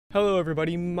Hello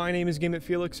everybody, my name is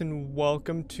GameItFelix and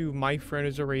welcome to My Friend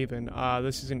is a Raven.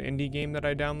 This is an indie game that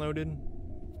I downloaded.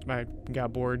 I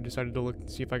got bored, decided to look and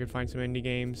see if I could find some indie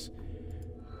games.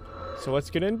 So let's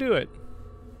get into it.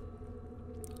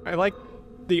 I like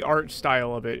the art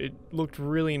style of it. It looked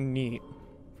really neat.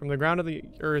 From the ground of the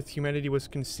earth, humanity was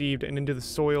conceived, and into the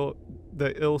soil,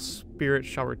 the ill spirit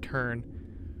shall return.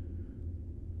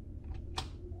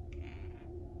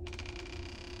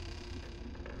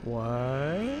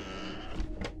 What?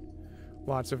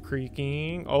 Lots of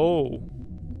creaking. Oh.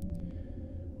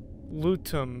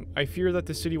 Lutum. I fear that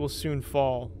the city will soon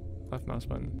fall. Left mouse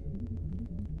button.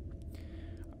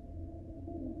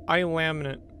 I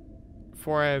laminate,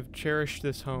 for I have cherished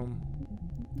this home.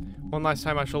 One last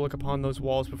time I shall look upon those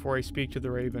walls before I speak to the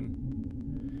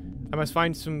raven. I must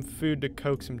find some food to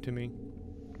coax him to me.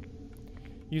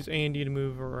 Use A and D to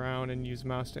move around and use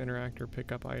mouse to interact or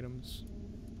pick up items.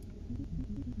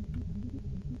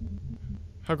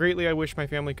 How greatly I wish my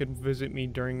family could visit me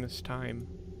during this time.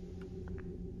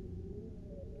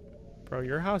 Bro,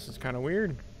 your house is kind of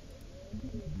weird.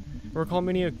 I recall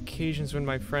many occasions when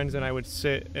my friends and I would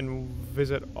sit and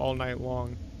visit all night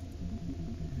long.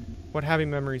 What happy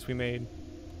memories we made.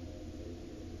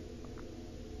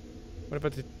 What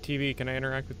about the TV? Can I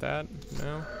interact with that?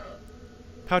 No?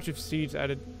 Pouch of seeds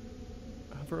added.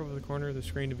 Hover over the corner of the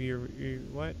screen to view your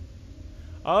what?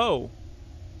 Oh!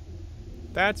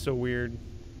 That's a weird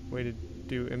way to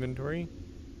do inventory.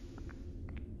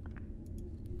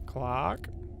 Clock.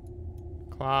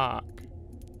 Clock.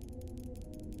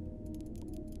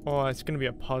 Oh, it's gonna be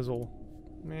a puzzle.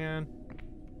 Man.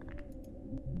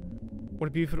 What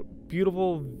a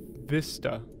beautiful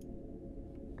vista.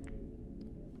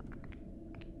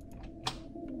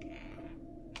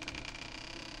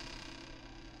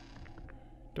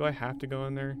 Do I have to go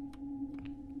in there?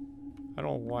 I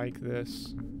don't like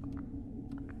this.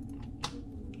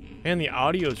 Man, the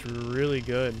audio's really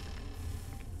good.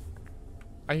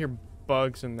 I hear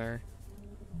bugs in there.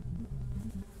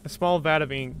 A small vat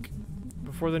of ink.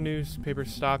 Before the newspaper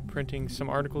stopped printing, some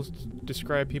articles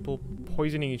describe people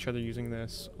poisoning each other using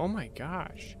this. Oh my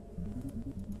gosh.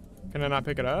 Can I not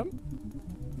pick it up?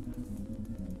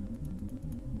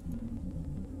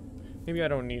 Maybe I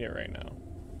don't need it right now.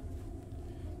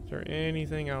 Is there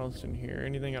anything else in here?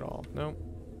 Anything at all? Nope.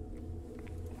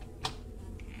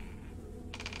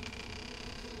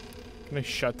 Can I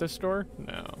shut this door?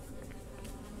 No.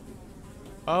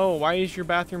 Oh, why is your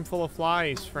bathroom full of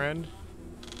flies, friend?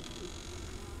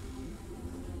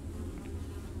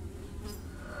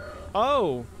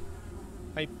 Oh!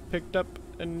 I picked up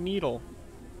a needle.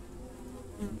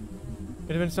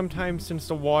 It had been some time since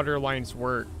the water lines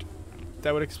worked.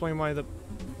 That would explain why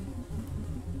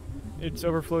it's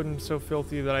overflowed and so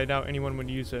filthy that I doubt anyone would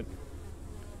use it.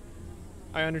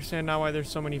 I understand now why there's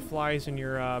so many flies in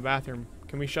your bathroom.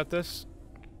 Can we shut this?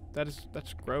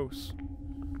 That's gross.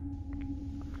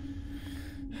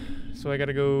 So I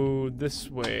gotta go this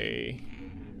way.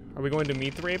 Are we going to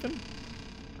meet the raven?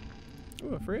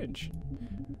 Ooh, a fridge.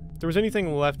 If there was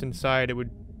anything left inside, it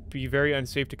would be very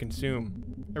unsafe to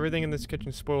consume. Everything in this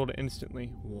kitchen spoiled instantly.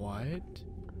 What?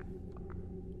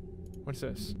 What's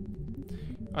this?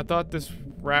 I thought this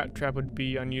rat trap would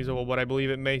be unusable, but I believe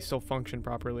it may still function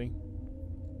properly.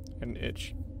 An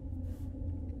itch.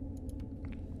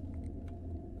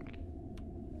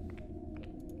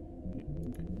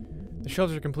 The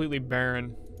shelves are completely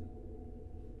barren.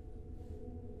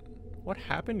 What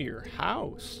happened to your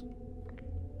house?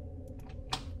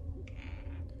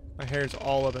 My hair's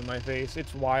all up in my face.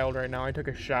 It's wild right now. I took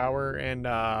a shower and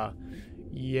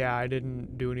yeah, I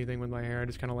didn't do anything with my hair. I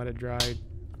just kind of let it dry.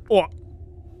 Oh!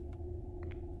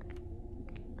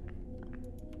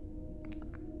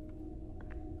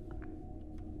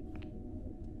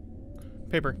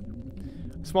 Paper.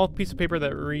 A small piece of paper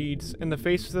that reads, in the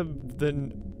face of the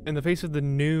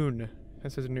noon.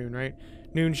 That says noon, right?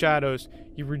 Noon shadows.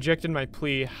 You rejected my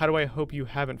plea. How do I hope you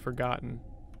haven't forgotten?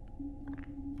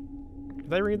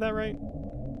 Did I read that right?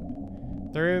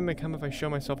 The raven may come if I show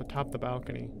myself atop the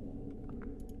balcony.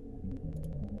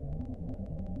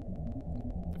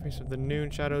 In the face of the noon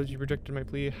shadows, you rejected my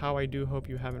plea. How I do hope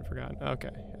you haven't forgotten.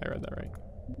 Okay, I read that right.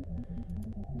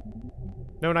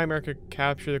 No nightmare could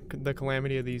capture the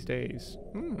calamity of these days.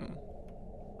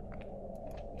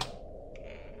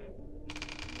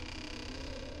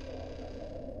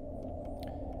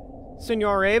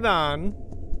 Senor Raven.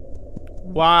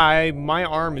 Why, my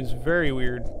arm is very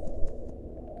weird.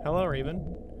 Hello,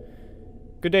 Raven.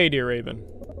 Good day, dear Raven.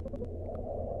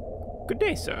 Good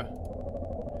day, sir.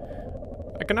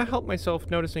 I cannot help myself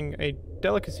noticing a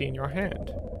delicacy in your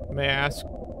hand. May I ask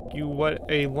you what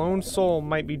a lone soul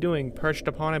might be doing perched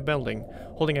upon a building,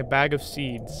 holding a bag of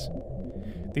seeds.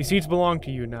 These seeds belong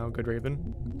to you now, good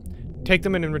Raven. Take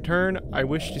them, and in return, I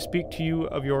wish to speak to you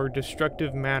of your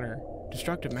destructive manner.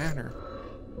 Destructive manner?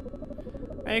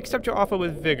 I accept your offer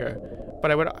with vigor,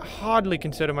 but I would hardly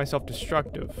consider myself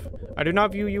destructive. I do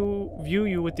not view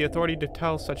you with the authority to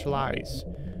tell such lies.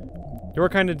 Your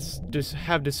kind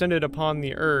have descended upon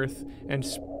the earth and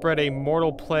spread a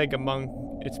mortal plague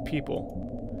among its people.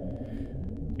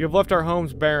 You have left our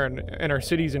homes barren and our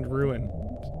cities in ruin.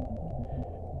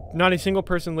 Not a single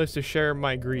person lives to share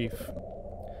my grief.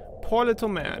 Poor little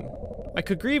man. I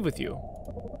could grieve with you.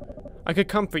 I could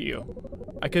comfort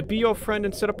you. I could be your friend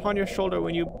and sit upon your shoulder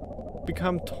when you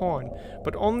become torn,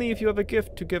 but only if you have a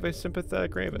gift to give a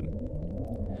sympathetic Raven.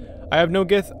 I have no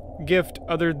gift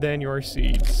other than your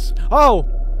seeds. Oh!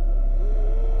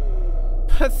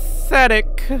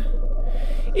 Pathetic.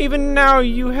 Even now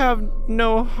you have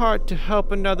no heart to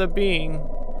help another being.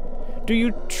 Do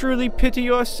you truly pity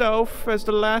yourself as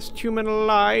the last human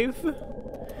alive?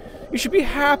 You should be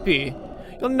happy.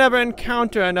 You'll never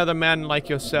encounter another man like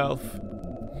yourself.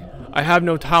 I have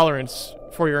no tolerance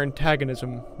for your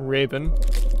antagonism, Raven.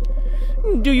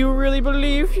 Do you really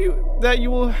believe that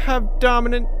you will have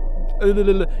dominant...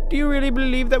 Do you really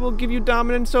believe that will give you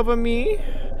dominance over me?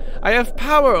 I have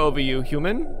power over you,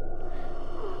 human.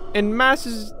 In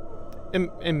masses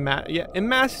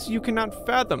you cannot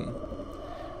fathom.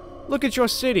 Look at your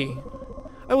city.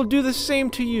 I will do the same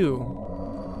to you.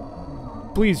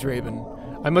 Please, Raven,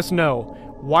 I must know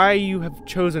why you have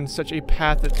chosen such a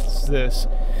path as this.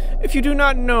 If you do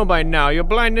not know by now, your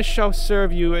blindness shall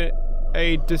serve you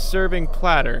a deserving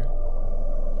platter.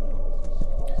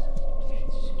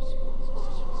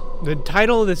 The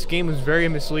title of this game is very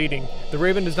misleading. The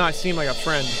Raven does not seem like a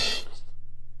friend.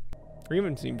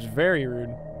 Raven seems very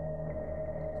rude.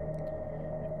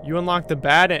 You unlock the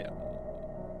bad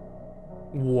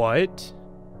What?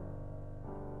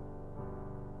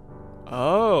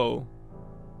 Oh.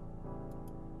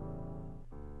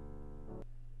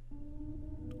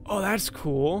 Oh, that's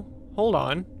cool. Hold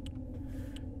on.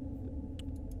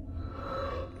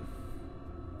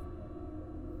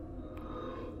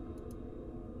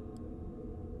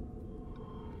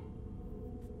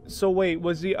 So wait,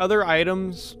 was the other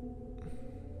items...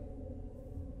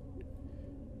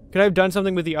 Could I have done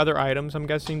something with the other items, I'm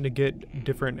guessing, to get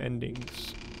different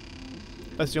endings?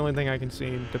 That's the only thing I can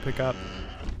seem to pick up.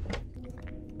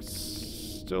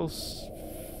 Still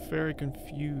very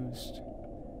confused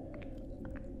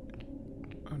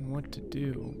on what to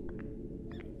do.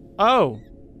 Oh!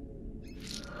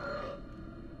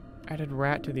 Added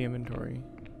rat to the inventory.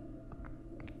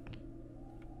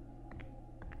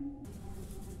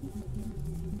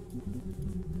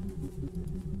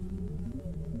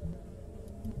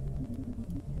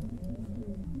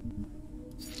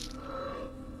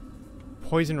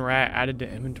 Poison rat added to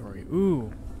inventory.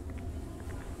 Ooh.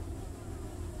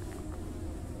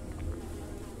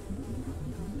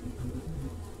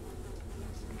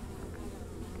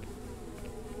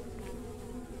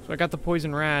 So I got the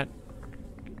poison rat,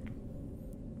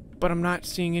 but I'm not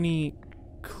seeing any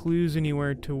clues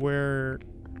anywhere to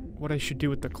what I should do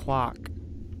with the clock.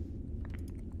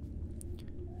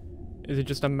 Is it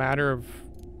just a matter of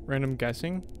random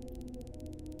guessing?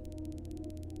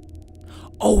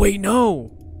 Oh, wait,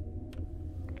 no!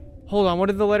 Hold on, what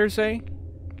did the letter say?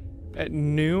 At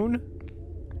noon?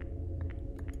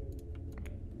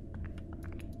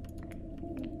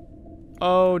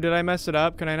 Oh, did I mess it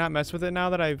up? Can I not mess with it now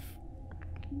that I've...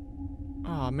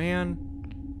 Aw, man.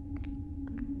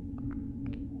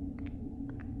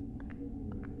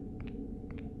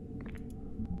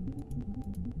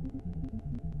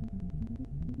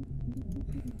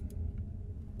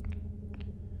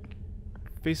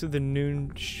 Face of the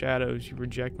noon shadows, you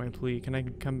reject my plea. Can I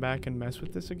come back and mess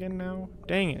with this again now?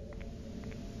 Dang it.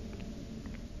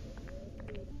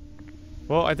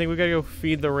 Well, I think we gotta go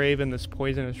feed the Raven this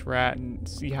poisonous rat and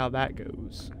see how that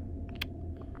goes.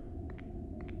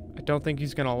 I don't think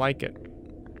he's gonna like it.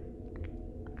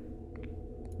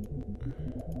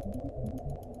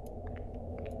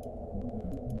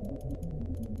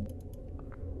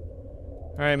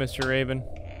 Alright, Mr. Raven.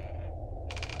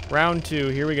 Round 2,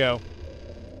 here we go.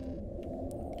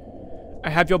 I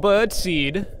have your bird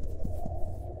seed.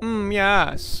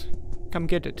 Yes. Come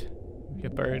get it, you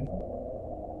bird.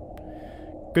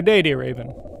 Good day, dear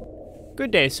Raven.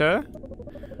 Good day, sir.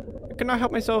 I cannot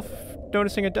help myself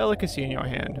noticing a delicacy in your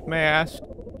hand. May I ask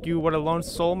you what a lone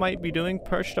soul might be doing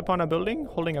perched upon a building,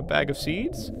 holding a bag of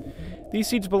seeds? These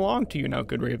seeds belong to you now,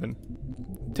 good Raven.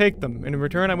 Take them, and in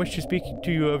return I wish to speak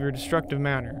to you of your destructive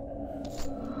manner.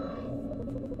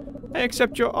 I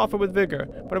accept your offer with vigor,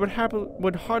 but I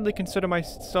would hardly consider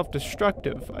myself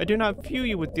destructive. I do not view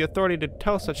you with the authority to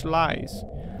tell such lies.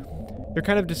 Your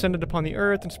kind have descended upon the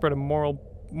earth and spread a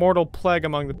mortal plague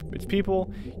among its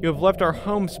people. You have left our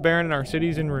homes barren and our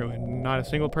cities in ruin. Not a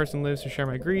single person lives to share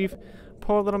my grief.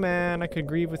 Poor little man, I could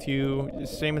grieve with you,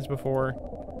 same as before.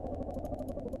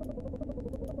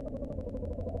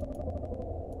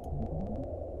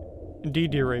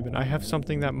 Indeed, dear Raven, I have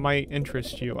something that might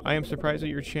interest you. I am surprised at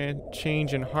your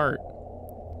change in heart.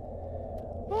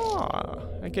 Ah,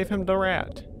 I gave him the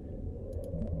rat.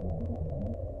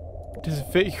 Does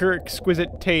it fit your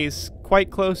exquisite taste quite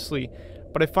closely,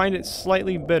 but I find it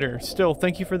slightly bitter. Still,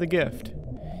 thank you for the gift.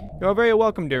 You are very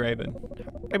welcome, dear Raven.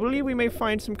 I believe we may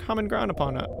find some common ground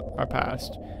upon our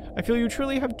past. I feel you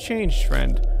truly have changed,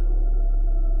 friend.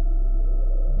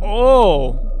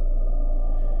 Oh!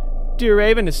 Dear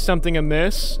Raven, is something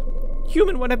amiss?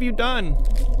 Human, what have you done?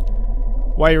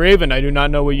 Why, Raven, I do not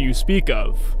know what you speak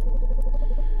of.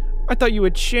 I thought you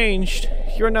had changed.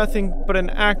 You're nothing but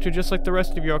an actor just like the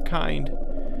rest of your kind.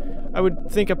 I would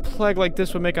think a plague like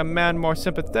this would make a man more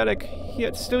sympathetic,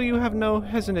 yet still you have no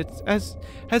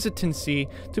hesitancy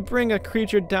to bring a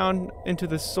creature down into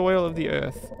the soil of the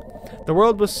earth. The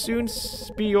world will soon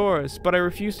be yours, but I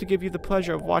refuse to give you the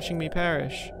pleasure of watching me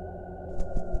perish.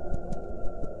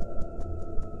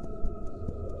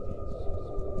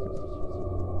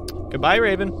 Goodbye,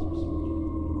 Raven.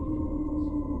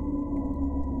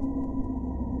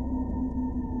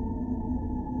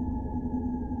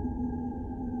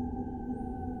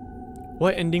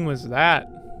 What ending was that?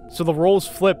 So the roles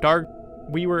flipped.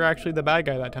 We were actually the bad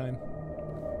guy that time.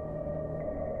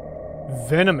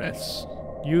 Venomous.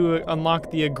 You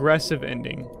unlock the aggressive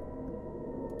ending.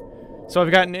 So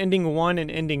I've gotten ending 1 and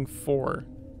ending 4.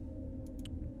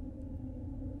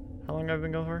 How long have I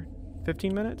been going for?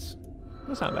 15 minutes?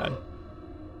 That's not bad.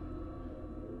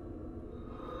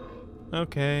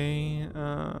 Okay,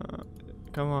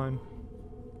 come on.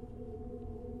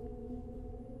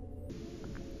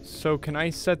 So can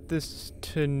I set this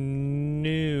to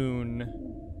noon?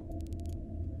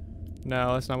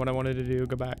 No, that's not what I wanted to do.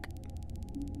 Go back.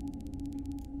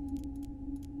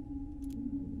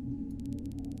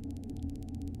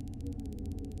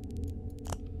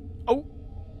 Oh!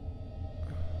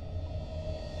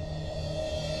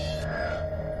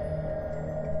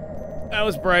 That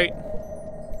was bright.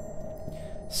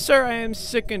 Sir, I am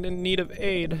sick and in need of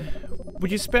aid.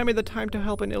 Would you spare me the time to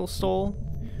help an ill soul?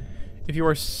 If you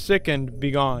are sickened,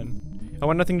 begone. I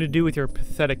want nothing to do with your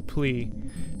pathetic plea.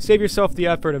 Save yourself the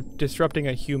effort of disrupting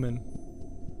a human.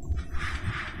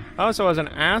 Oh, so I was an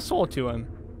asshole to him.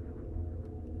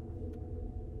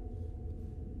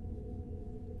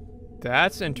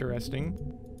 That's interesting.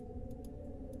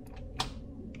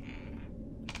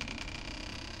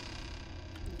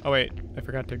 Oh wait, I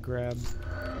forgot to grab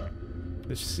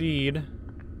the seed.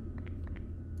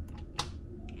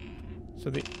 So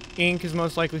the ink is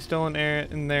most likely still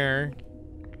in there.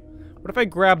 What if I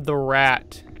grab the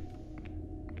rat?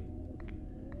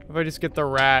 If I just get the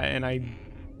rat and I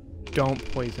don't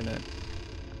poison it?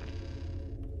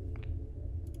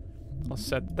 I'll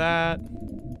set that.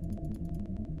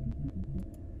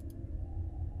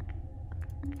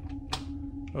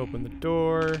 Open the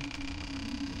door.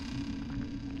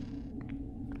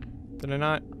 Did I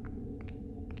not?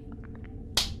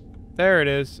 There it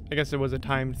is. I guess it was a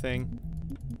timed thing.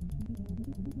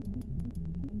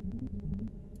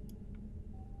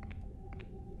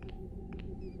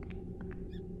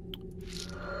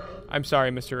 I'm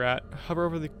sorry, Mr. Rat. Hover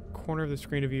over the corner of the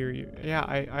screen to view your... Yeah,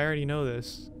 I already know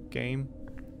this game.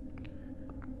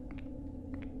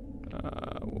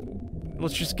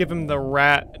 Let's just give him the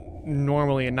rat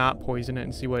normally and not poison it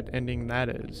and see what ending that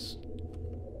is.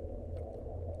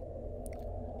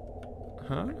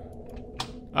 Huh?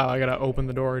 Oh, I gotta open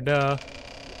the door, duh.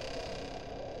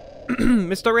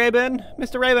 Mr. Raven!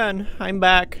 Mr. Raven! I'm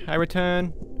back. I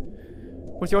return.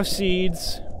 With your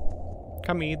seeds.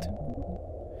 Come eat.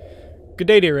 Good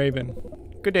day, dear Raven.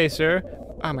 Good day, sir.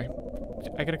 Ah,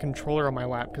 I got a controller on my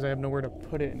lap because I have nowhere to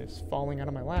put it and it's falling out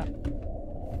of my lap.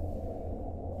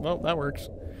 Well, that works.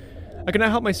 I cannot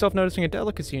help myself noticing a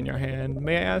delicacy in your hand.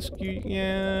 May I ask you?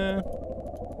 Yeah.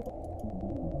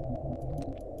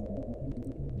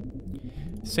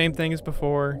 Same thing as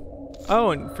before. Oh,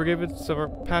 and forgiveness of our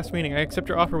past meeting. I accept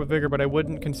your offer with vigor, but I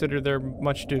wouldn't consider there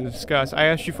much to discuss. I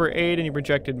asked you for aid and you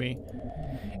rejected me.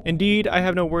 Indeed, I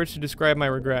have no words to describe my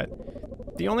regret.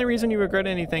 The only reason you regret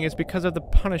anything is because of the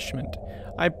punishment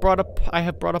I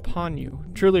have brought upon you.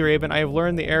 Truly, Raven, I have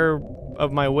learned the error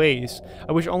of my ways.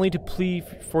 I wish only to plead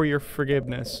for your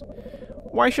forgiveness.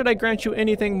 Why should I grant you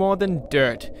anything more than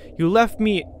dirt? You left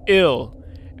me ill,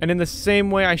 and in the same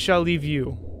way I shall leave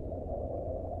you.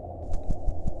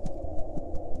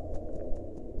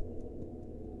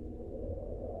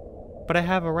 But I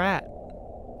have a rat.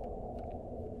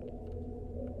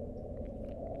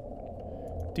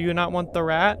 Do you not want the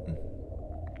rat?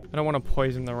 I don't want to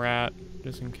poison the rat,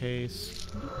 just in case.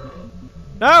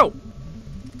 No!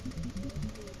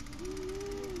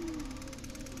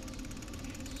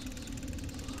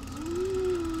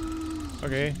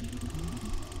 Okay.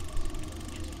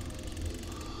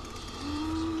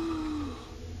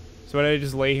 So would I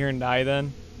just lay here and die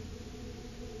then?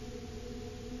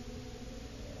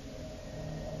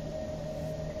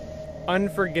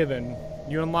 Unforgiven.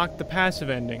 You unlock the passive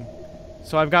ending.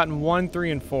 So I've gotten 1,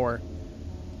 3, and 4.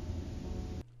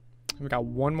 We've got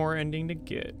one more ending to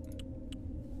get.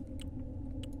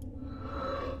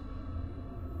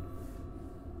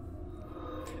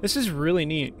 This is really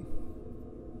neat.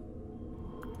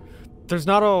 There's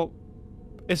not a...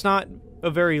 It's not a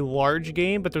very large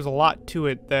game, but there's a lot to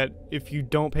it that if you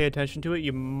don't pay attention to it,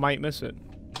 you might miss it.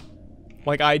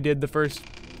 Like I did the first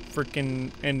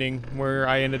freaking ending where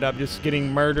I ended up just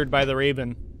getting murdered by the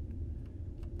Raven.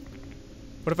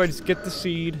 What if I just get the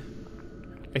seed?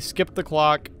 I skip the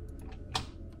clock.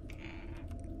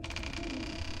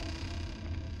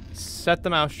 Set the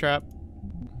mousetrap.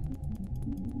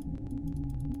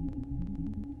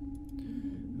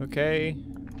 Okay.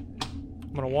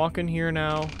 I'm gonna walk in here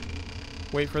now.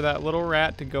 Wait for that little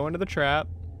rat to go into the trap.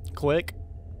 Click.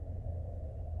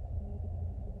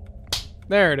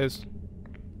 There it is.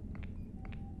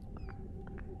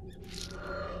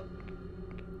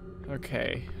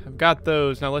 Okay, I've got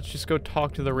those. Now let's just go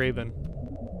talk to the Raven.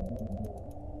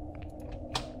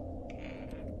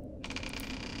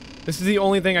 This is the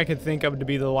only thing I could think of to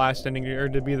be the last ending, or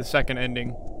to be the second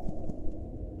ending.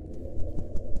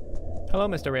 Hello,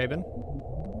 Mr. Raven.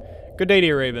 Good day,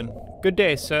 dear Raven. Good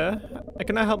day, sir. I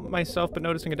cannot help myself but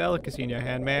noticing a delicacy in your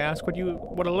hand. May I ask what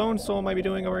a lone soul might be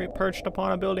doing over perched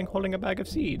upon a building holding a bag of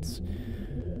seeds?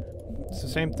 It's the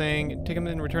same thing. Take them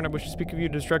in return. I wish to speak of you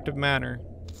in a destructive manner.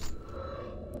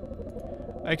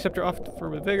 I accept your offer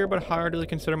with vigor, but hardly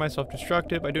consider myself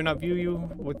destructive. I do not view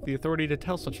you with the authority to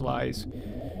tell such lies.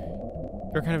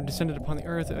 You're kind of descended upon the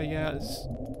earth. Yeah,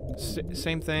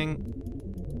 same thing.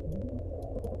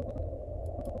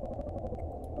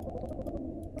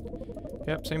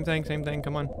 Yep, same thing,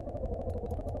 come on.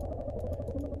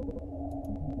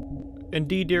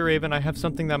 Indeed, dear Raven, I have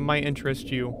something that might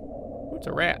interest you. It's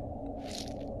a rat.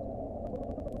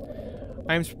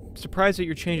 I am surprised at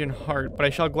your change in heart, but I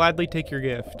shall gladly take your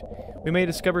gift. We may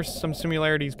discover some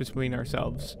similarities between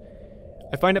ourselves.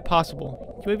 I find it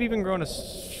possible. You have even grown a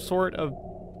sort of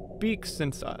beak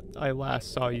since I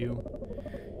last saw you.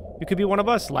 You could be one of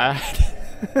us, lad.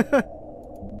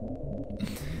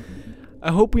 I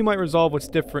hope we might resolve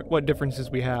what differences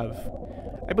we have.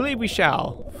 I believe we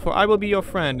shall, for I will be your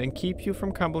friend and keep you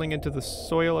from crumbling into the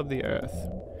soil of the earth.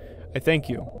 I thank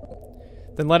you.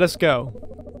 Then let us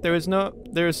go. There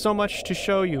is so much to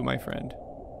show you, my friend.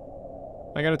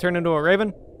 Am I gonna turn into a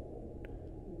raven?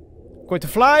 I'm going to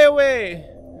fly away!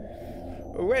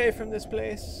 Away from this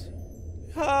place.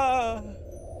 Ah!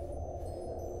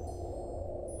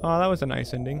 Oh, that was a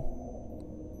nice ending.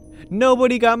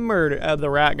 Nobody got murdered. The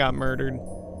rat got murdered.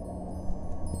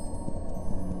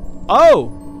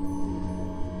 Oh!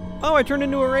 Oh, I turned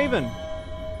into a raven.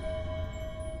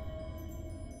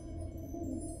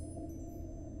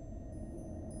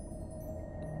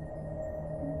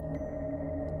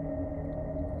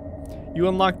 You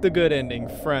unlocked the good ending,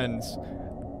 friends.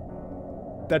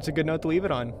 That's a good note to leave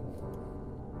it on.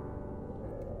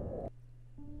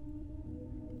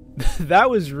 That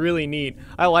was really neat.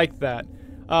 I liked that.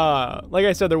 Like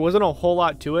I said, there wasn't a whole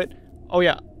lot to it. Oh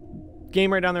yeah,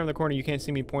 game right down there in the corner. You can't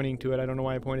see me pointing to it. I don't know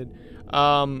why I pointed.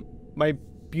 My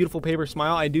Beautiful Paper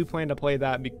Smile. I do plan to play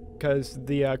that because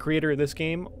the creator of this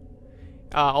game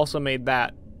also made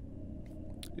that,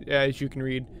 as you can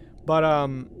read. But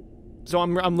so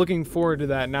I'm looking forward to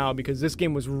that now because this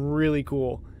game was really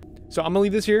cool. So I'm gonna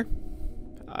leave this here.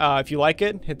 If you like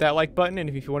it, hit that like button, and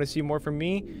if you want to see more from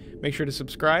me, make sure to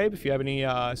subscribe. If you have any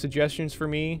suggestions for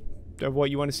me of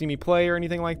what you want to see me play or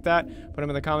anything like that, put them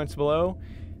in the comments below.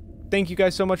 Thank you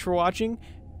guys so much for watching,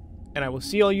 and I will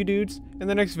see all you dudes in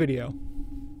the next video.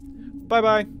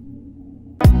 Bye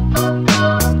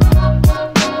bye.